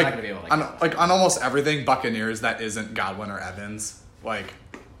gonna be able to. On almost everything Buccaneers that isn't Godwin or Evans. Like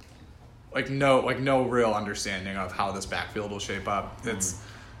no real understanding of how this backfield will shape up.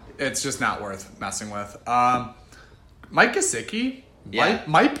 It's just not worth messing with. Mike Gesicki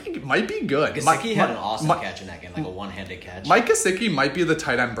might be good. Gesicki had an awesome catch in that game, like a one-handed catch. Mike Gesicki might be the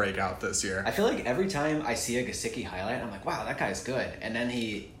tight end breakout this year. I feel like every time I see a Gesicki highlight, I'm like, wow, that guy's good. And then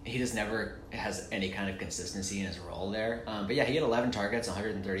he just never has any kind of consistency in his role there. But yeah, he had 11 targets,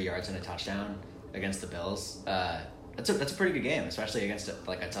 130 yards, and a touchdown against the Bills. That's a pretty good game, especially against a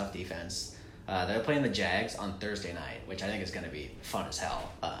tough defense. They're playing the Jags on Thursday night, which I think is going to be fun as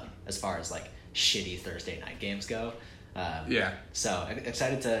hell as far as like shitty Thursday night games go. So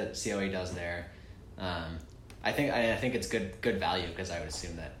excited to see how he does there. I think it's good value because I would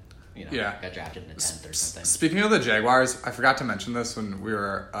assume that got drafted in the 10th or something. Speaking of the Jaguars, I forgot to mention this when we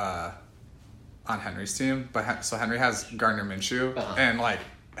were on Henry's team, but so Henry has Gardner Minshew and like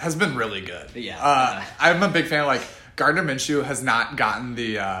has been really good. I'm a big fan. Like Gardner Minshew has not gotten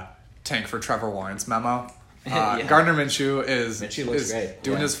the tank for Trevor Lawrence memo. Gardner Minshew is great.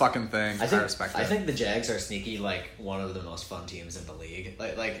 Doing his fucking thing. I respect it. I think the Jags are sneaky, like one of the most fun teams in the league.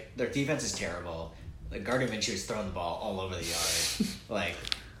 Like their defense is terrible. Like Gardner Minshew is throwing the ball all over the yard. Like,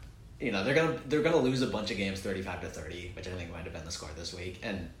 they're gonna lose a bunch of games 35-30, which I think might have been the score this week,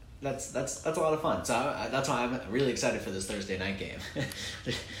 and that's a lot of fun. So that's why I'm really excited for this Thursday night game.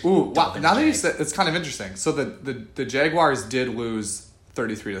 Ooh, wow! Now that you said, it's kind of interesting. So the Jaguars did lose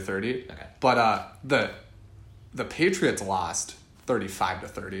 33-30. Okay. But the Patriots lost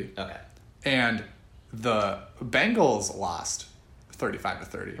 35-30. Okay. And the Bengals lost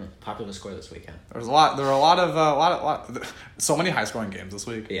 35-30. Popular score this weekend. There were a lot of so many high scoring games this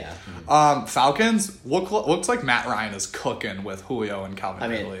week. Yeah. Falcons looks like Matt Ryan is cooking with Julio and Calvin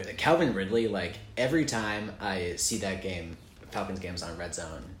Ridley. Calvin Ridley, like every time I see that game, Falcons games on Red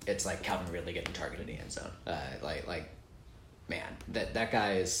Zone, it's like Calvin Ridley getting targeted in the end zone. Man, that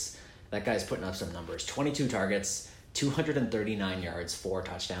guy's putting up some numbers. 22 targets, 239 yards, 4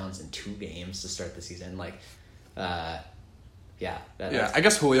 touchdowns in 2 games to start the season. I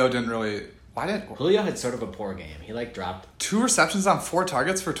guess Julio didn't really. Julio had sort of a poor game. He dropped 2 receptions on 4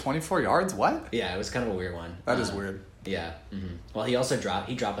 targets for 24 yards. What? Yeah, it was kind of a weird one. That is weird. Yeah. Mm-hmm. Well, he also dropped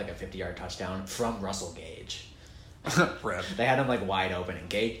like a 50-yard touchdown from Russell Gage. Rip. They had him wide open, and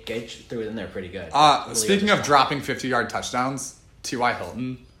Gage threw it in there pretty good. Speaking of dropping 50-yard touchdowns, T.Y.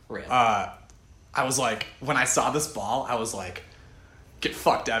 Hilton. Rip. I was like, when I saw this ball, I was like, get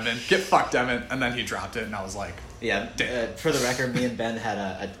fucked, Evan. And then he dropped it, and I was like, yeah. For the record, me and Ben had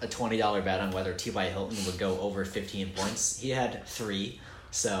a $20 bet on whether T.Y. Hilton would go over 15 points. He had 3.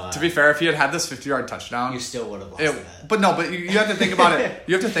 So to be fair, if he had this 50-yard touchdown, you still would have lost that. But you have to think about it.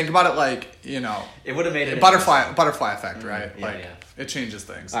 You have to think about it like, it would have made it butterfly effect, right? Yeah. It changes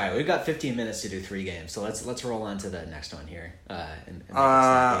things. All right, we've got 15 minutes to do 3 games, so let's roll on to the next one here.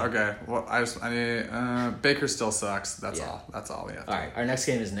 Okay. Well, I need Baker still sucks. That's all. That's all we have. All right, our next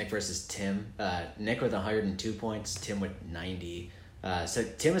game is Nick versus Tim. Nick with 102 points, Tim with 90. So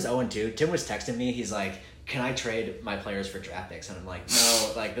Tim is 0-2. Tim was texting me. He's like, can I trade my players for draft picks? And I'm like,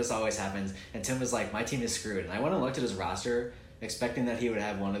 no, this always happens. And Tim was like, my team is screwed. And I went and looked at his roster, expecting that he would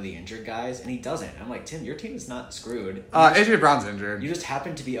have one of the injured guys, and he doesn't. I'm like, Tim, your team is not screwed. AJ Brown's injured. You just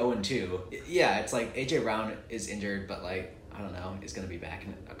happen to be 0-2. Yeah, it's like AJ Brown is injured, but like I don't know, is going to be back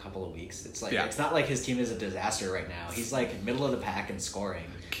in a couple of weeks. It's like it's not like his team is a disaster right now. He's like middle of the pack in scoring.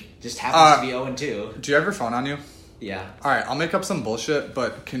 Just happens to be 0-2. Do you have your phone on you? Yeah. All right, I'll make up some bullshit,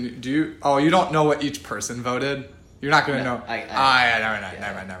 but you don't know what each person voted? You're not going to know.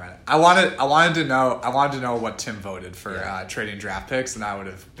 Never mind. I wanted to know what Tim voted for trading draft picks, and I would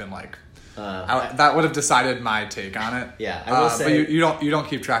have been like, that would have decided my take on it. Yeah, I will say. But you don't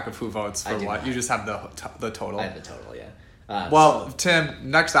keep track of who votes for what. You just have the total. I have the total. Yeah.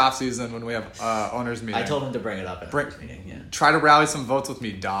 Tim, next offseason when we have owners meeting, I told him to bring it up at owners meeting. Yeah. Try to rally some votes with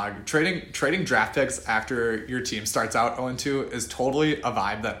me, dog. Trading draft picks after your team starts out 0-2 is totally a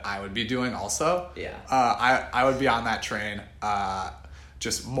vibe that I would be doing also. Yeah. I would be on that train.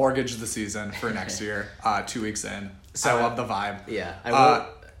 Just mortgage the season for next year. 2 weeks in. So I love the vibe. Yeah. I will.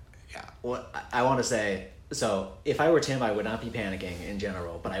 Yeah. Well, I want to say. So if I were Tim, I would not be panicking in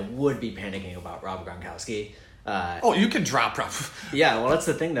general, but I would be panicking about Rob Gronkowski. You can drop Rob. Yeah, well, that's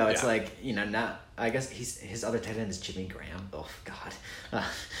the thing, though. It's like, not... I guess his other tight end is Jimmy Graham. Oh, God. I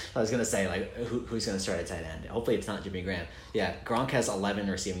was going to say, like, who's going to start at tight end? Hopefully it's not Jimmy Graham. Yeah, Gronk has 11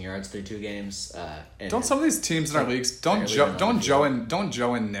 receiving yards through 2 games. Don't some of these teams in our leagues... Don't Joe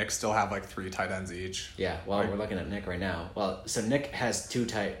and Nick still have, like, 3 tight ends each? Yeah, well, we're looking at Nick right now. Well, so Nick has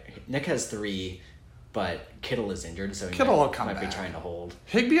 3... But Kittle is injured, so he might be trying to hold.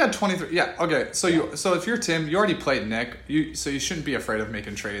 Higbee had 23. Yeah, okay. So if you're Tim, you already played Nick. So you shouldn't be afraid of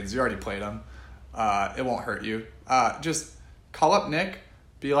making trades. You already played him. It won't hurt you. Just call up Nick.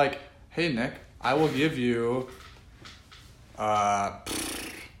 Be like, hey Nick, I will give you.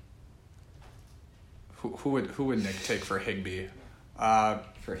 Who would Nick take for Higbee?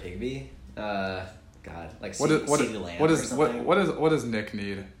 For Higbee, God, like CeeDee Lamb or something. What does Nick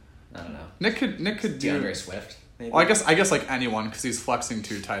need? I don't know. Nick could do DeAndre Swift. Maybe? Well, I guess like anyone because he's flexing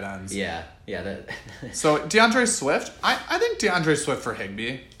 2 tight ends. Yeah. So DeAndre Swift, I think DeAndre Swift for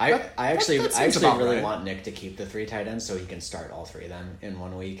Higbee. I actually really want Nick to keep the 3 tight ends so he can start all 3 of them in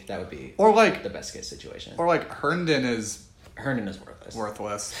 1 week. That would be the best case situation. Or like Herndon is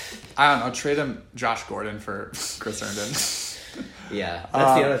worthless. I don't know. Trade him Josh Gordon for Chris Herndon. Yeah,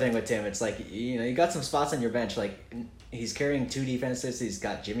 that's the other thing with Tim. It's like you got some spots on your bench like. He's carrying 2 defenses. He's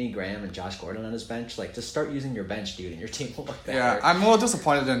got Jimmy Graham and Josh Gordon on his bench. Like, just start using your bench, dude, and your team will look better. Yeah, I'm a little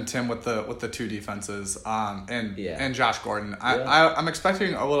disappointed in Tim with the 2 defenses, and Josh Gordon. I'm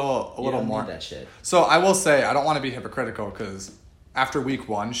expecting a little more. Need that shit. So I will say I don't want to be hypocritical because after week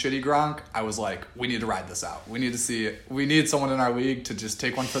 1, shitty Gronk, I was like, we need to ride this out. We need someone in our league to just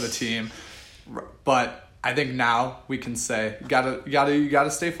take one for the team. But I think now we can say you gotta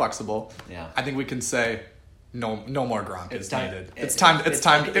stay flexible. Yeah. I think we can say. No more Gronk is needed. It's time. It's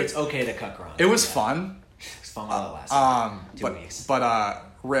okay to cut Gronk. It was fun. It's fun while it lasted. 2 weeks. But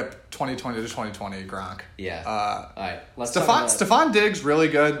rip 2020 to 2020 Gronk. Yeah. All right. Stephon Diggs really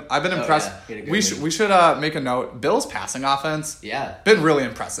good. I've been impressed. Yeah, we should make a note. Bills passing offense. Yeah. Been really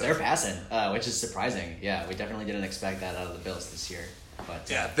impressive. They're passing, which is surprising. Yeah, we definitely didn't expect that out of the Bills this year. But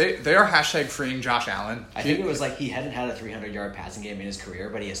yeah, they are #freeing Josh Allen. I think it was like he hadn't had a 300-yard passing game in his career,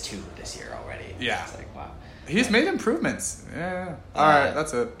 but he has 2 this year already. Yeah. It's like wow. He's made improvements. Yeah. All right,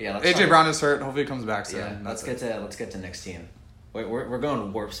 that's it. Yeah. AJ Brown is hurt. Hopefully, he comes back soon. Yeah. Let's get to next team. We're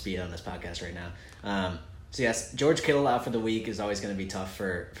going warp speed on this podcast right now. So yes, George Kittle out for the week is always going to be tough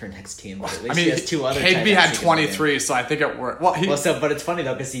for next team. But at least he has 2 other. Higbee had 23, so I think it worked. But it's funny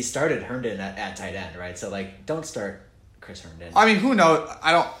though because he started Herndon at tight end, right? So like, don't start Chris Herndon. I mean, who knows?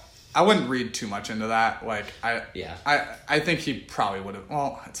 I wouldn't read too much into that. Like, I think he probably would have.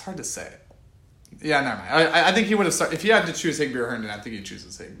 Well, it's hard to say. Yeah, never mind. I think he would have started if he had to choose Higbee or Herndon. I think he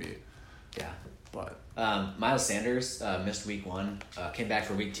chooses Higbee. Yeah, but Miles Sanders missed week 1, came back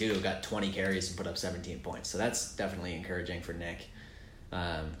for week 2, got 20 carries and put up 17 points. So that's definitely encouraging for Nick.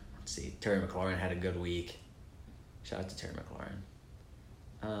 Let's see, Terry McLaurin had a good week. Shout out to Terry McLaurin.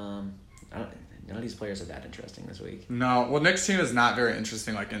 None of these players are that interesting this week. No, well, Nick's team is not very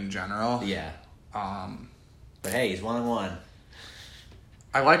interesting, like in general. Yeah. But hey, he's 1-1.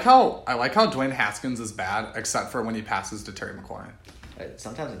 I like how Dwayne Haskins is bad, except for when he passes to Terry McLaurin.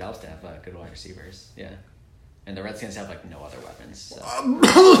 Sometimes it helps to have good wide receivers, yeah. And the Redskins have like no other weapons. So.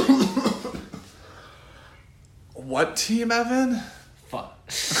 What team, Evan? Fuck.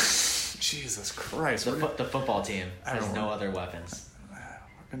 Jesus Christ! The football team has no other weapons. We're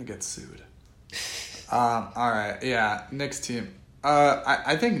gonna get sued. All right, yeah. Nick's team.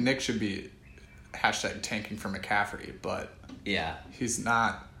 I think Nick should be #tanking for McCaffrey, but. Yeah. He's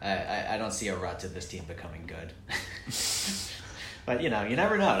not. I don't see a rut to this team becoming good. But, you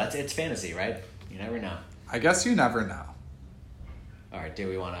never know. It's fantasy, right? You never know. I guess you never know. All right, do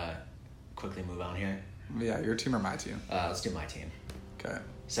we want to quickly move on here? Yeah, your team or my team? Let's do my team. Okay.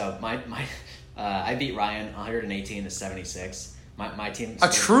 So, I beat Ryan 118-76. My team... A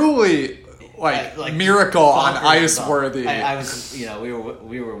truly... miracle on ice worthy. I was,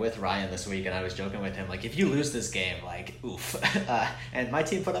 we were with Ryan this week, and I was joking with him, if you lose this game, oof. And my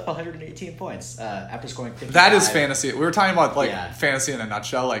team put up 118 points after scoring 55. That is fantasy. We were talking about fantasy in a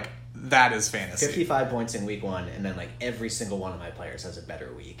nutshell. That is fantasy. 55 points in week 1, and then every single one of my players has a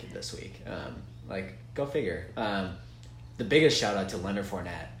better week this week. Go figure. The biggest shout out to Leonard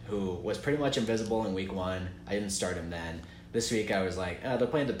Fournette, who was pretty much invisible in week 1. I didn't start him then. This week I was they're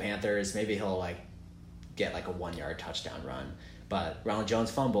playing the Panthers. Maybe he'll get a 1-yard touchdown run. But Ronald Jones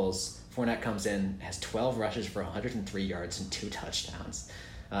fumbles. Fournette comes in, has 12 rushes for 103 yards and 2 touchdowns.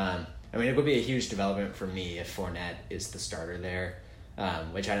 It would be a huge development for me if Fournette is the starter there,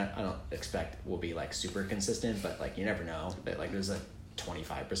 which I don't expect will be super consistent. But you never know. But there's a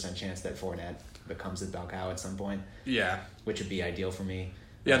 25% chance that Fournette becomes the bell cow at some point. Yeah, which would be ideal for me.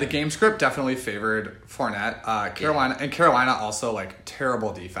 Yeah, the game script definitely favored Fournette. Carolina also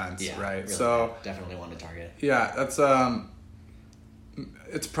terrible defense, right? Really so definitely one to target. Yeah, that's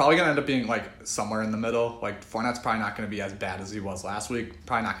it's probably gonna end up being somewhere in the middle. Fournette's probably not gonna be as bad as he was last week.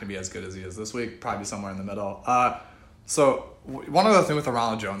 Probably not gonna be as good as he is this week. Probably somewhere in the middle. So one other thing with the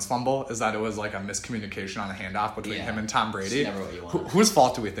Ronald Jones fumble is that it was a miscommunication on a handoff between him and Tom Brady. It's never what you want. Whose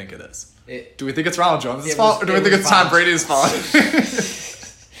fault do we think it is? Do we think it's Ronald Jones' fault, or do we think it's Tom Brady's fault?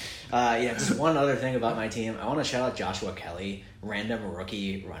 Just one other thing about my team. I want to shout out Joshua Kelly, random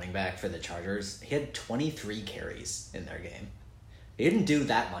rookie running back for the Chargers. He had 23 carries in their game. He didn't do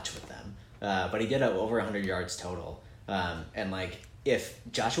that much with them, but he did over 100 yards total. If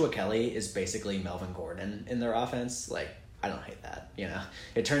Joshua Kelly is basically Melvin Gordon in their offense, I don't hate that.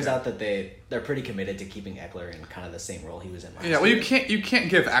 It turns out that they're pretty committed to keeping Eckler in kind of the same role he was in last year. Well, you can't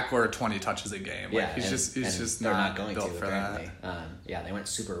give Eckler 20 touches a game. He's just not going built to for apparently. That. They went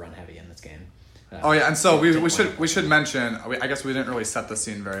super run heavy in this game. And so we should mention. I guess we didn't really set the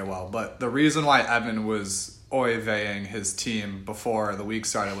scene very well, but the reason why Evan was oy-veying his team before the week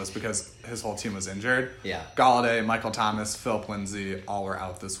started was because his whole team was injured. Yeah. Galladay, Michael Thomas, Philip Lindsay, all were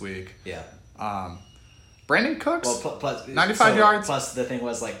out this week. Yeah. Brandon Cooks, plus 95 yards. Plus, the thing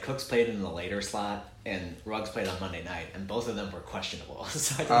was Cooks played in the later slot, and Ruggs played on Monday night, and both of them were questionable.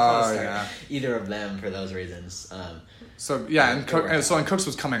 So I didn't want to start either of them for those reasons. And Cooks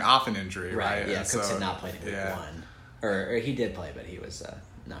was coming off an injury, right? Yeah, Cooks had not played in week 1, or he did play, but he was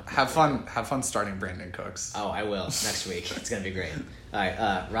not. Have fun starting Brandon Cooks. Oh, I will next week. It's gonna be great. All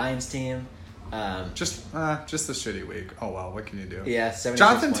right, Ryan's team. Just a shitty week. Oh well, what can you do? Yeah,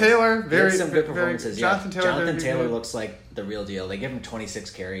 Jonathan Taylor, very some good performances. Jonathan Taylor looks like the real deal. They give him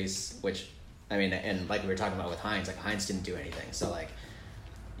 26 carries, which and like we were talking about with Hines, Hines didn't do anything. So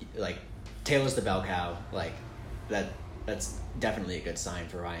Taylor's the bell cow. That's definitely a good sign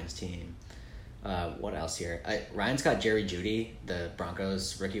for Ryan's team. What else here? Ryan's got Jerry Jeudy, the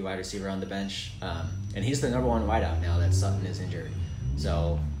Broncos rookie wide receiver, on the bench, and he's the number 1 wideout now that Sutton is injured.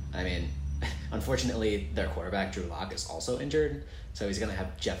 So unfortunately, their quarterback, Drew Lock, is also injured, so he's going to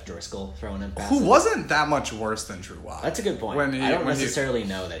have Jeff Driscoll throwing him passes. Who wasn't that much worse than Drew Lock. That's a good point. I don't necessarily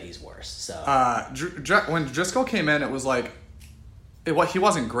know that he's worse. So when Driscoll came in, it was he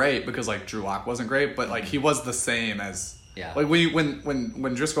wasn't great because Drew Lock wasn't great, but he was the same as... Yeah.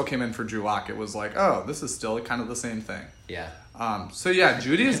 When Driscoll came in for Drew Lock, it was oh, this is still kind of the same thing. Yeah.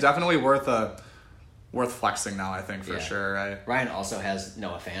 Jeudy is definitely worth flexing now, I think, for sure, right? Ryan also has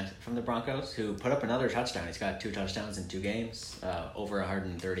Noah Fant from the Broncos, who put up another touchdown. He's got 2 touchdowns in 2 games, over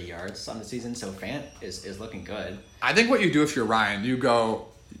 130 yards on the season, so Fant is looking good. I think what you do if you're Ryan, you go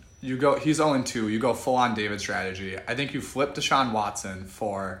he's 0-2, you go full-on David strategy. I think you flip Deshaun Watson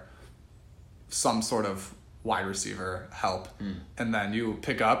for some sort of wide receiver help, and then you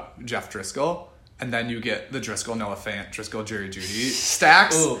pick up Jeff Driscoll, and then you get the Driscoll, Noah Fant, Driscoll, Jerry Jeudy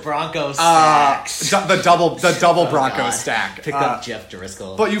stacks. Ooh, Broncos stacks. The double Broncos stack. Pick up Jeff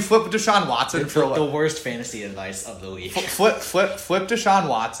Driscoll. But you flip Deshaun Watson for the worst fantasy advice of the week. Flip Deshaun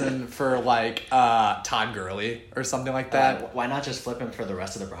Watson for Todd Gurley or something like that. Why not just flip him for the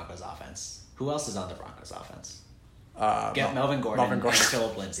rest of the Broncos offense? Who else is on the Broncos offense? Get Melvin Gordon and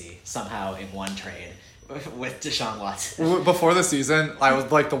Philip Lindsay somehow in one trade. With Deshaun Watson. Before the season, I was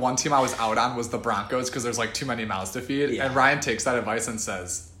the one team I was out on was the Broncos because there's too many mouths to feed. Yeah. And Ryan takes that advice and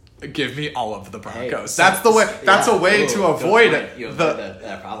says, "Give me all of the Broncos." Hey, that's the way. That's a way to avoid it. You avoid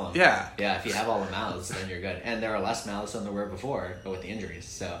that problem. Yeah. Yeah. If you have all the mouths, then you're good. And there are less mouths than there were before, but with the injuries,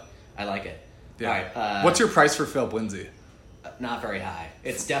 so I like it. Yeah. All right. What's your price for Philip Lindsay? Not very high.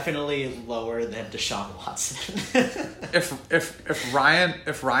 It's definitely lower than Deshaun Watson. if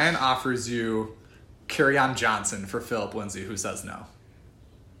Ryan offers you Kerryon Johnson for Phillip Lindsay, who says no?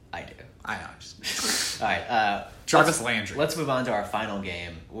 I do. I know. All right. Jarvis Landry. Let's move on to our final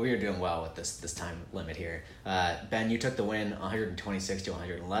game. We are doing well with this time limit here. Ben, you took the win 126 to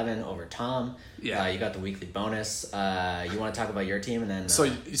 111 over Tom. Yeah. You got the weekly bonus. You want to talk about your team and then...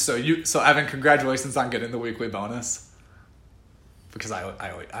 So Evan, congratulations on getting the weekly bonus. Because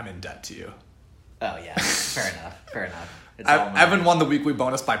I'm in debt to you. Oh, yeah. Fair enough. Evan won the weekly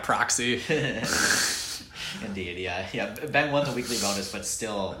bonus by proxy. Indeed, yeah. Ben won the weekly bonus, but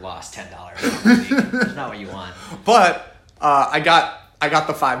still lost $10. That's not what you want. But I got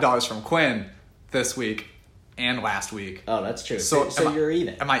the $5 from Quinn this week and last week. Oh, that's true. So you're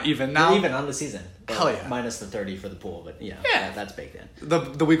even. Am I even now? You're even on the season. Hell yeah. Minus the 30 for the pool, but that's baked in.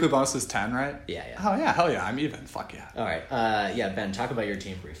 The weekly bonus is 10, right? Yeah. Oh yeah, hell yeah, I'm even. Fuck yeah. All right. Ben, talk about your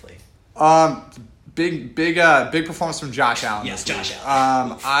team briefly. Big performance from Josh Allen. Yes, Josh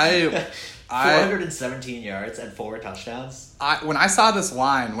Allen. 417 yards and 4 touchdowns. When I saw this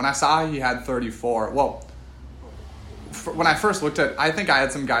line, when I saw he had 34, when I first looked at, I think I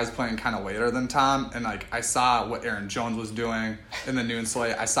had some guys playing kind of later than Tom, and like I saw what Aaron Jones was doing in the noon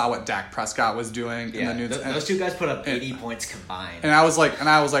slate. I saw what Dak Prescott was doing in the noon slate. Those two guys put up 80 points combined. And I was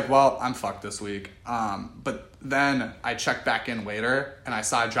like, well, I'm fucked this week. But then I checked back in later, and I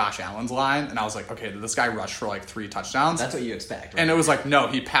saw Josh Allen's line, and I was like, okay, did this guy rush for like 3 touchdowns? That's what you expect, right? And it was like, no,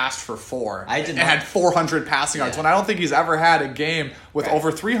 he passed for 4. I did not. And had 400 passing yards, when I don't think he's ever had a game with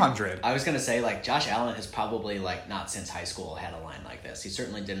over 300. I was going to say, like, Josh Allen has probably, like, not since high school had a line like this. He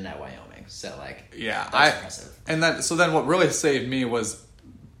certainly didn't at Wyoming. So, like, that's impressive. And then what really saved me was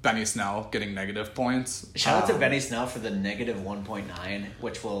Benny Snell getting negative points. Shout out to Benny Snell for the negative 1.9,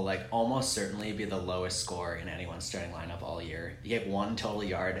 which will like almost certainly be the lowest score in anyone's starting lineup all year. He had 1 total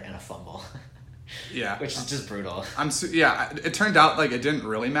yard and a fumble. Yeah. Which is just brutal. It turned out like it didn't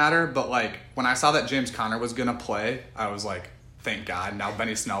really matter, but like when I saw that James Conner was going to play, I was like, thank God, now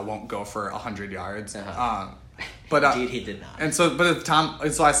Benny Snell won't go for 100 yards. But indeed, he did not. And so,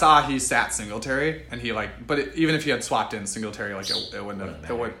 so I saw he sat Singletary, and he even if he had swapped in Singletary, like it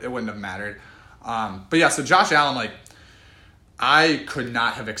wouldn't have mattered. But yeah, so Josh Allen, like I could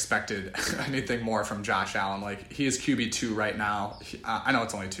not have expected anything more from Josh Allen. Like he is QB2 right now. I know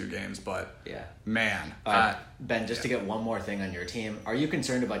it's only 2 games, but man. Ben, just to get one more thing on your team, are you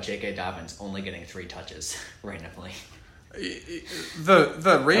concerned about J.K. Dobbins only getting 3 touches randomly?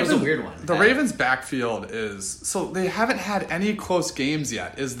 The Ravens, that was a weird one. The Ravens' backfield is so they haven't had any close games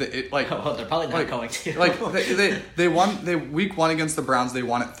yet. They're probably not going to. Like they won week 1 against the Browns. They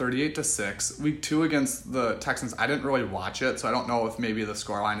won it 38-6. Week 2 against the Texans. I didn't really watch it, so I don't know if maybe the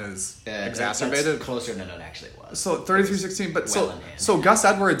scoreline is exacerbated. That's closer than it actually was. So 33-16. But so Gus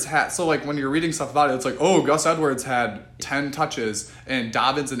Edwards had like when you're reading stuff about it, it's like Gus Edwards had 10 touches and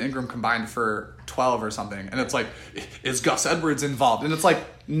Dobbins and Ingram combined for 12 or something, and it's like, is Gus Edwards involved? And it's like,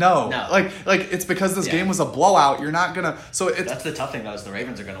 no. Like it's because this game was a blowout. You're not gonna. That's the tough thing though, is the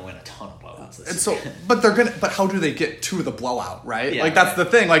Ravens are gonna win a ton of blowouts. And so, but they're gonna. But how do they get to the blowout? Right? Yeah, that's the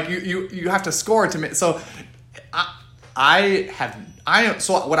thing. Like you have to score to make. So,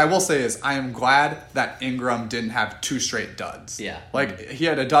 So what I will say is I am glad that Ingram didn't have 2 straight duds. Yeah. Like he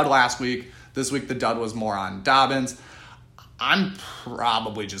had a dud last week. This week the dud was more on Dobbins. I'm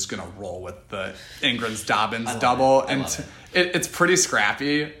probably just gonna roll with the Ingram's Dobbins double, and it's pretty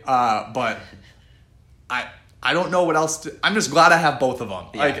scrappy. But I don't know what else. I'm just glad I have both of them.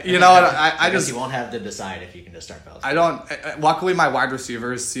 Yeah. Like I just you won't have to decide if you can just start both. I don't. Luckily, my wide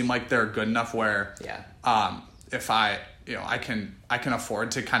receivers seem like they're good enough where if I can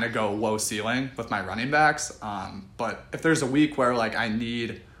afford to kind of go low ceiling with my running backs. But if there's a week where like I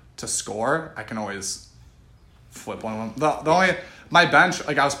need to score, I can always flip one of them. My bench,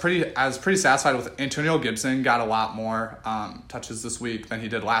 like I was pretty satisfied with Antonio Gibson. Got a lot more touches this week than he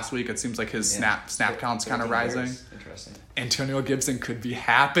did last week. It seems like his snap count's kind of rising. Interesting. Antonio Gibson could be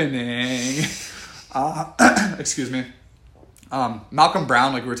happening. Excuse me. Malcolm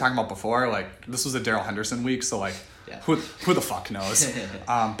Brown, like we were talking about before, like this was a Darrell Henderson week, so like who the fuck knows?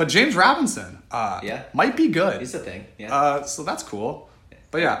 But James Robinson, might be good. He's the thing. Yeah. So that's cool.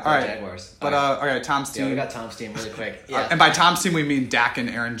 But yeah, all right. Jaguars. But all right, Tom's team. Yeah, we got Tom's team really quick. Yeah. And by Tom's team we mean Dak and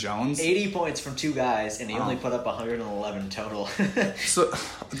Aaron Jones. 80 points from 2 guys, and he only put up 111 total.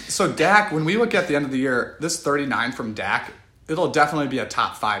 So Dak, when we look at the end of the year, this 39 from Dak, it'll definitely be a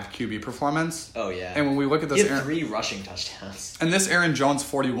top 5 QB performance. Oh yeah. And when we look at this, he had 3 rushing touchdowns. And this Aaron Jones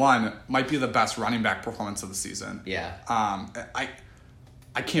 41 might be the best running back performance of the season. Yeah.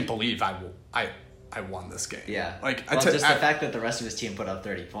 I can't believe I won this game. Yeah. The fact that the rest of his team put up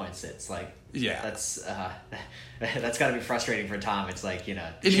 30 points, it's like, that's got to be frustrating for Tom. It's like,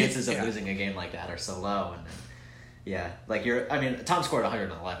 the chances of losing a game like that are so low. And Tom scored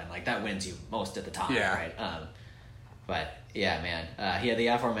 111. Like, that wins you most of the time, right? But, yeah, man. He had the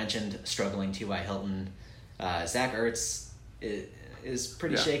aforementioned struggling T.Y. Hilton. Zach Ertz is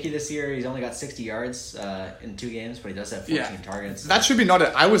pretty shaky this year. He's only got 60 yards in 2 games, but he does have 14 targets. That should be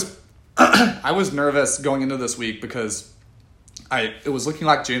noted. I was nervous going into this week because it was looking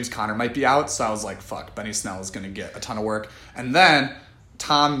like James Conner might be out, so I was like, fuck, Benny Snell is going to get a ton of work. And then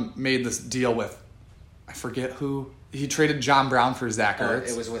Tom made this deal with, I forget who. He traded John Brown for Zach Ertz.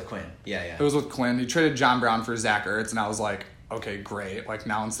 It was with Quinn. Yeah. It was with Quinn. He traded John Brown for Zach Ertz, and I was like, okay, great. Like,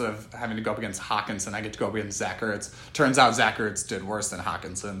 now instead of having to go up against Hawkinson, I get to go up against Zach Ertz. Turns out Zach Ertz did worse than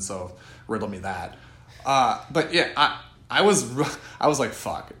Hawkinson, so riddle me that. But yeah, I was like,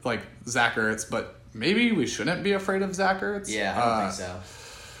 fuck, like Zach Ertz, but maybe we shouldn't be afraid of Zach Ertz. Yeah, I don't think so.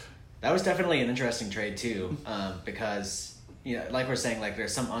 That was definitely an interesting trade too, because like we're saying, like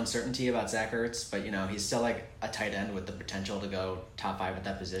there's some uncertainty about Zach Ertz, but he's still like a tight end with the potential to go top 5 at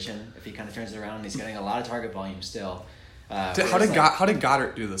that position if he kind of turns it around. He's getting a lot of target volume still. How did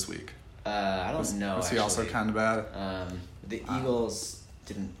Goddard do this week? I don't know. Was he also kind of bad? The Eagles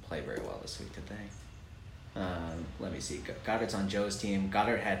didn't play very well this week, did they? Let me see. Goddard's on Joe's team.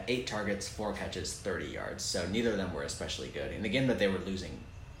 Goddard had 8 targets, 4 catches, 30 yards. So neither of them were especially good in the game that they were losing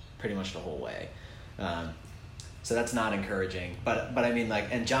pretty much the whole way. So that's not encouraging. But I mean, like,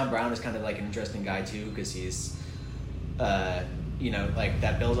 and John Brown is kind of like an interesting guy too, because he's, like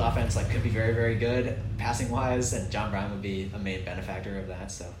that Bills offense like could be very, very good passing wise, and John Brown would be a main benefactor of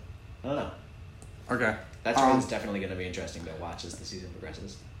that. So I don't know. Okay. That trade is definitely going to be interesting to watch as the season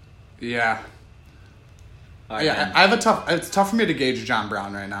progresses. Yeah. Right, it's tough for me to gauge John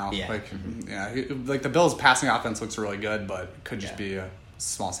Brown right now. Yeah. Like the Bills' passing offense looks really good, but it could just be a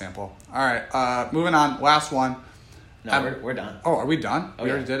small sample. All right, moving on. Last one. No, we're done. Oh, are we done? We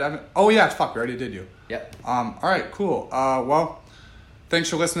already did. Oh yeah, fuck, we already did you. Yep. All right, cool. Well, thanks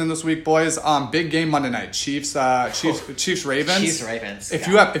for listening this week, boys. Big game Monday night. Chiefs Ravens. Chiefs Ravens. If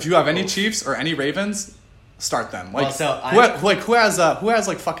you have any Chiefs or any Ravens, start them. Like, who has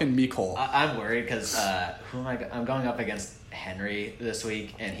like fucking Mecole? I'm worried because I'm going up against Henry this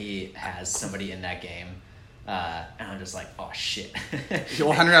week, and he has somebody in that game, and I'm just like, oh shit.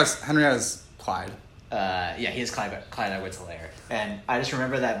 Well, Henry has Clyde. He has Clyde Edwards-Helaire. And I just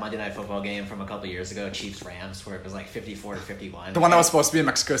remember that Monday Night Football game from a couple years ago, Chiefs-Rams, where it was like 54-51. The one that was supposed to be in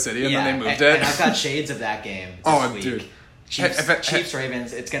Mexico City, and then they moved it. And I've got shades of that game this week. Dude.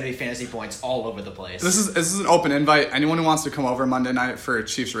 Chiefs-Ravens, it's going to be fantasy points all over the place. This is an open invite. Anyone who wants to come over Monday night for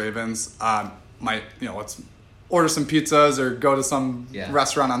Chiefs-Ravens, let's order some pizzas or go to some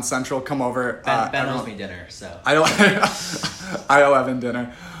restaurant on Central. Come over. Ben owes me dinner, so. I owe Evan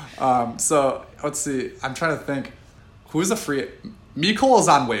dinner. So let's see. I'm trying to think. Who's a free? Mecole is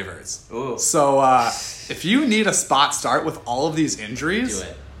on waivers. Ooh. So if you need a spot start with all of these injuries, do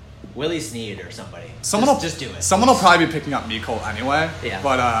it. Willie Snead or somebody. Just do it. Someone will probably be picking up Mecole anyway. Yeah.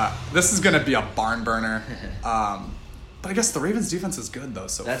 But this is going to be a barn burner. But I guess the Ravens defense is good though.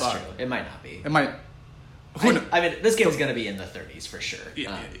 So that's true. It might not be. It might. I mean, this game is going to be in the 30s for sure.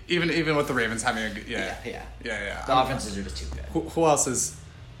 Even with the Ravens having a yeah. The offenses are just too good. Who else is?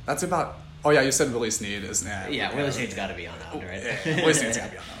 That's about. Oh yeah, you said Willie Snead, isn't it? Yeah, Willie Snead's got to be on that one, right? Willie Snead's got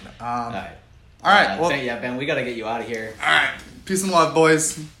to be on that one. All right. Well, Ben, we got to get you out of here. All right. Peace and love,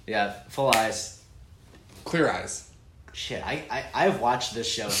 boys. Yeah, full eyes. Clear eyes. Shit, I've watched this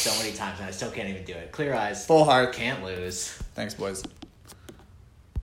show so many times and I still can't even do it. Clear eyes. Full heart. Can't lose. Thanks, boys.